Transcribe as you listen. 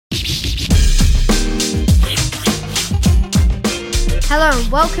Hello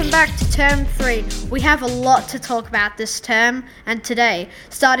and welcome back to Term 3. We have a lot to talk about this term and today,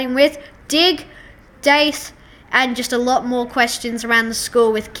 starting with DIG, DACE, and just a lot more questions around the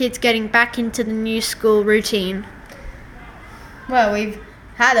school with kids getting back into the new school routine. Well, we've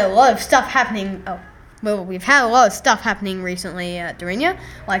had a lot of stuff happening. We've had a lot of stuff happening recently at Derinya,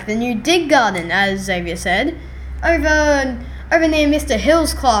 like the new dig garden, as Xavier said, over near Mr.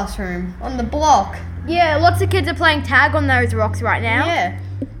 Hill's classroom on the block. Yeah, lots of kids are playing tag on those rocks right now. Yeah.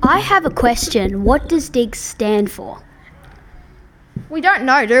 I have a question. What does DIG stand for? We don't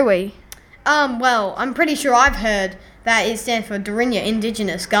know, do we? Well, I'm pretty sure I've heard that it stands for Derinya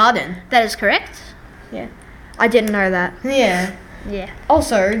Indigenous Garden. That is correct. Yeah. I didn't know that. Yeah. Yeah.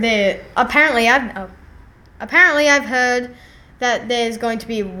 Also, apparently I've heard that there's going to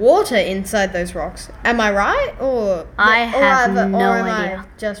be water inside those rocks. Am I right? I have no idea.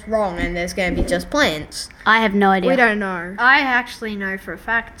 I just wrong and there's going to be just plants? I have no idea. We don't know. I actually know for a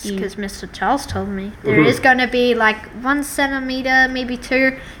fact because Mr. Charles told me. There is going to be like 1 centimeter, maybe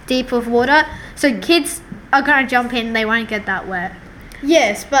 2 deep of water. So kids are going to jump in. They won't get that wet.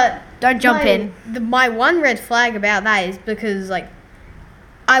 Yes, but Don't jump in. My one red flag about that is because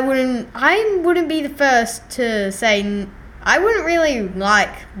I wouldn't be the first to say I wouldn't really like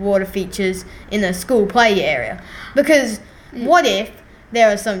water features in a school play area because what if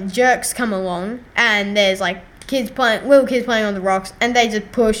there are some jerks come along and there's little kids playing on the rocks and they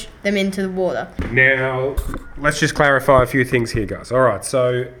just push them into the water. Now, let's just clarify a few things here, guys. All right,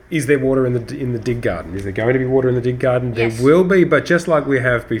 so is there water in the dig garden? Is there going to be water in the dig garden? Yes. There will be, but just like we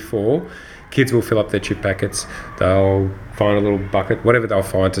have before, kids will fill up their chip packets. They'll find a little bucket, whatever they'll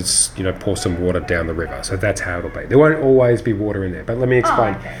find to pour some water down the river. So that's how it'll be. There won't always be water in there, but let me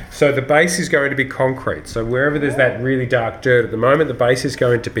explain. So the base is going to be concrete. So wherever there's that really dark dirt at the moment, the base is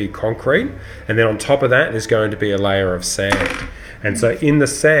going to be concrete, and then on top of that there's going to be a layer of sand. And so in the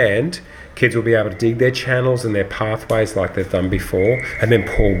sand, kids will be able to dig their channels and their pathways like they've done before, and then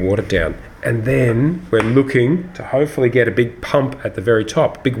pour water down. And then we're looking to hopefully get a big pump at the very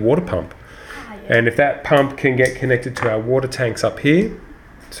top, big water pump. And if that pump can get connected to our water tanks up here,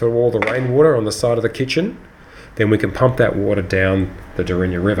 so all the rainwater on the side of the kitchen, then we can pump that water down the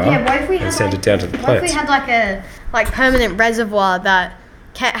Derinya River and send it down to the plants. What if we had a permanent reservoir that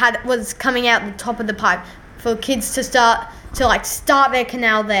was coming out the top of the pipe for kids to start their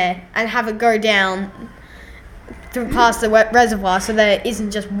canal there and have it go down past the reservoir so that it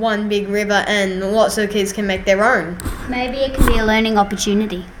isn't just one big river and lots of kids can make their own. Maybe it can be a learning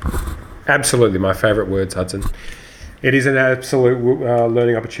opportunity. Absolutely, my favourite words, Hudson. It is an absolute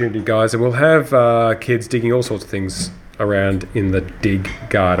learning opportunity, guys, and we'll have kids digging all sorts of things around in the dig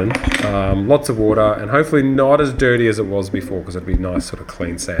garden. Lots of water, and hopefully not as dirty as it was before, because it'll be nice sort of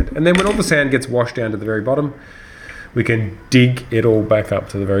clean sand. And then when all the sand gets washed down to the very bottom, we can dig it all back up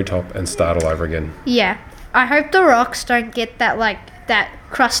to the very top and start all over again. Yeah. I hope the rocks don't get that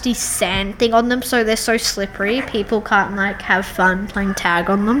crusty sand thing on them, so they're so slippery people can't have fun playing tag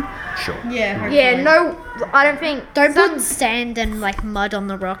on them. Sure. Yeah. Hopefully. Yeah, no, I don't think... Don't put sand and mud on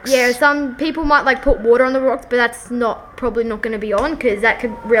the rocks. Yeah, some people might put water on the rocks, but that's probably not going to be on because that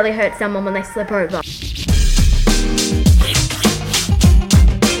could really hurt someone when they slip over.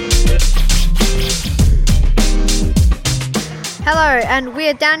 Hello, and we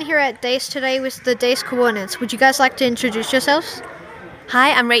are down here at DACE today with the DACE coordinates. Would you guys like to introduce yourselves?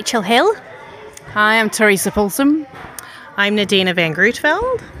 Hi, I'm Rachel Hill. Hi, I'm Teresa Paulson. I'm Nadina Van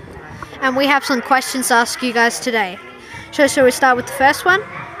Grootveld. And we have some questions to ask you guys today. So shall we start with the first one?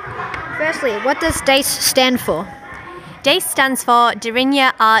 Firstly, what does DACE stand for? DACE stands for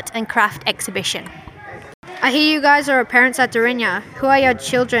Derinya Art and Craft Exhibition. I hear you guys are parents at Derinya. Who are your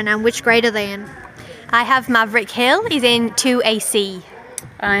children and which grade are they in? I have Maverick Hill, he's in 2AC.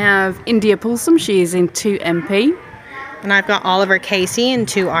 I have India Paulson, she is in 2MP. And I've got Oliver Casey in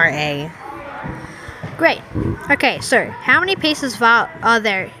 2RA. Great. Okay, so how many pieces of art are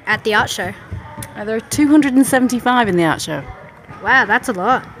there at the art show? There are 275 in the art show. Wow, that's a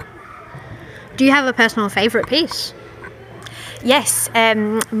lot. Do you have a personal favourite piece? Yes,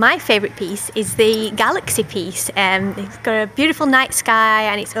 my favourite piece is the Galaxy piece. It's got a beautiful night sky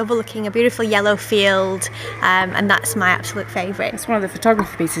and it's overlooking a beautiful yellow field, and that's my absolute favourite. It's one of the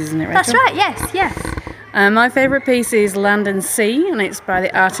photography pieces, isn't it, Rachel? That's right, yes. My favourite piece is Land and Sea, and it's by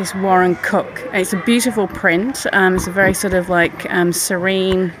the artist Warren Cook. It's a beautiful print. It's a very sort of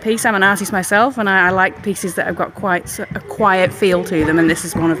serene piece. I'm an artist myself, and I like pieces that have got quite a quiet feel to them, and this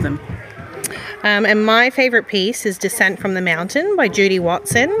is one of them. And my favourite piece is Descent from the Mountain by Judy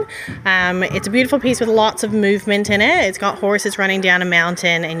Watson. It's a beautiful piece with lots of movement in it. It's got horses running down a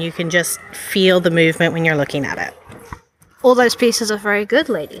mountain, and you can just feel the movement when you're looking at it. All those pieces are very good,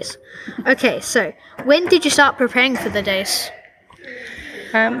 ladies. Okay, so when did you start preparing for the DACE?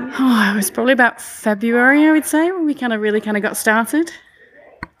 It was probably about February, I would say, when we really got started.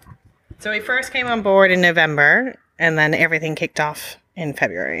 So we first came on board in November, and then everything kicked off in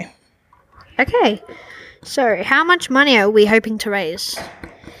February. Okay, so how much money are we hoping to raise?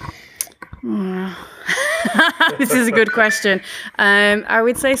 This is a good question. I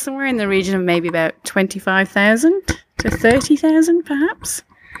would say somewhere in the region of maybe about 25,000 to 30,000, perhaps,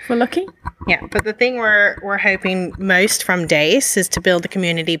 if we're lucky. Yeah, but the thing we're hoping most from DACE is to build the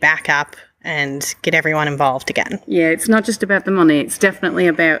community back up and get everyone involved again. Yeah, it's not just about the money. It's definitely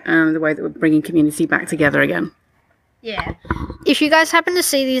about the way that we're bringing community back together again. Yeah. If you guys happen to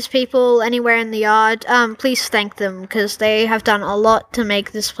see these people anywhere in the yard, please thank them because they have done a lot to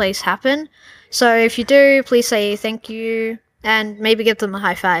make this place happen. So if you do, please say thank you and maybe give them a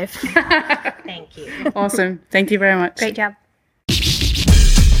high five. Thank you. Awesome. Thank you very much. Great job.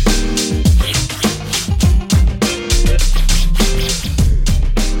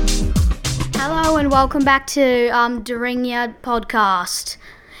 Hello and welcome back to Derinya podcast.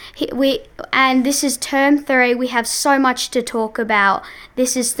 This is term 3. We have so much to talk about.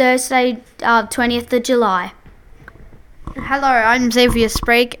 This is Thursday, 20th of July. Hello, I'm Xavier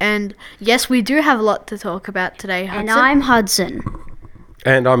Sprague, and yes, we do have a lot to talk about today, Hudson. And I'm Hudson.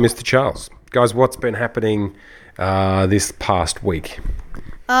 And I'm Mr. Charles. Guys, what's been happening this past week?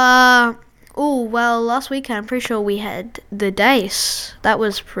 Last weekend I'm pretty sure we had the DACE. That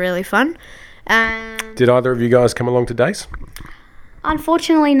was really fun. And Did either of you guys come along to DACE?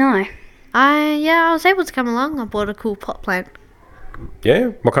 Unfortunately, no. I was able to come along. I bought a cool pot plant. Yeah?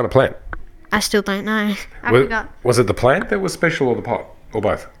 What kind of plant? I still don't know. I forgot. Was it the plant that was special or the pot? Or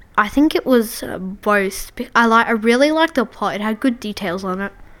both? I think it was both. I really liked the pot. It had good details on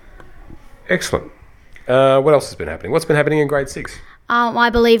it. Excellent. What else has been happening? What's been happening in grade 6? I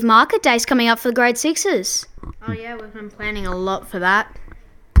believe Market Day's coming up for the grade 6s. Oh yeah, we've been planning a lot for that.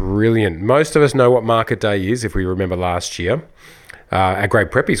 Brilliant. Most of us know what Market Day is, if we remember last year. Our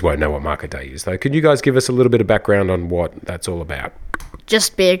grade preppies won't know what Market Day is, though. Could you guys give us a little bit of background on what that's all about?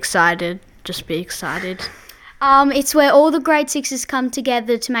 Just be excited. Just be excited. It's where all the grade 6s come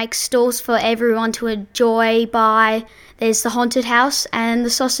together to make stalls for everyone to enjoy, buy. There's the haunted house and the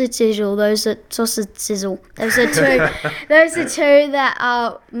sausage sizzle. Those are sausage sizzle. Those are two. Those are two that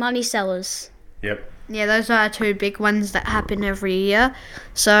are money sellers. Yep. Yeah, those are our two big ones that happen every year.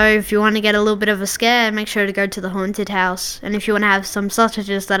 So if you want to get a little bit of a scare, make sure to go to the haunted house. And if you want to have some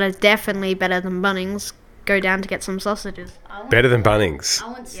sausages that are definitely better than Bunnings, go down to get some sausages. Better than Bunnings. I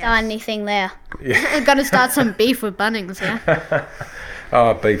won't start anything there. I've got to start some beef with Bunnings, yeah?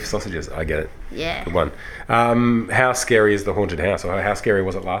 Oh, beef sausages. I get it. Yeah. Good one. How scary is the haunted house? Or how scary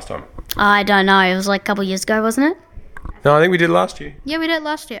was it last time? I don't know. It was like a couple of years ago, wasn't it? No, I think we did last year. Yeah, we did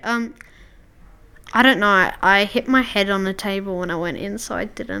last year. I don't know. I hit my head on the table when I went in, so I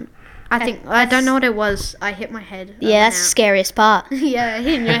didn't. I don't know what it was. I hit my head. Yeah, that's the scariest part. Yeah,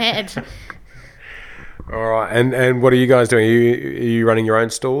 hitting your head. All right. And what are you guys doing? Are you running your own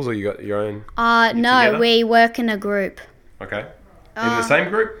stalls or you got your own? No, together? we work in a group. Okay. In the same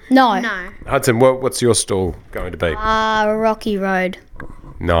group? No. No. Hudson, what's your stall going to be? Rocky Road.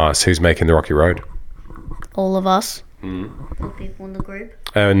 Nice. Who's making the Rocky Road? All of us. All people in the group.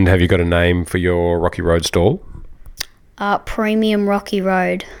 And have you got a name for your Rocky Road stall? Premium Rocky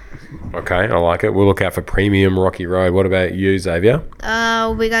Road. Okay, I like it. We'll look out for Premium Rocky Road. What about you, Xavier?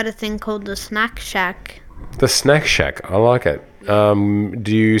 We got a thing called the Snack Shack. The Snack Shack. I like it.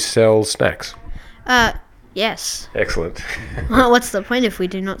 Do you sell snacks? Yes. Excellent. What's the point if we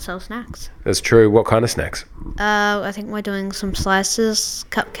do not sell snacks? That's true. What kind of snacks? I think we're doing some slices,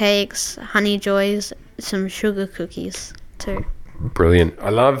 cupcakes, honey joys, some sugar cookies too. Brilliant. I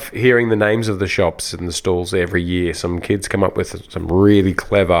love hearing the names of the shops and the stalls every year. Some kids come up with some really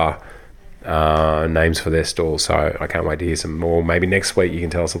clever names for their stalls, so I can't wait to hear some more. Maybe next week you can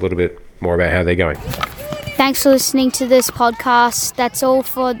tell us a little bit more about how they're going. Thanks for listening to this podcast. That's all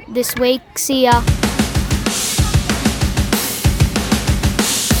for this week. See ya.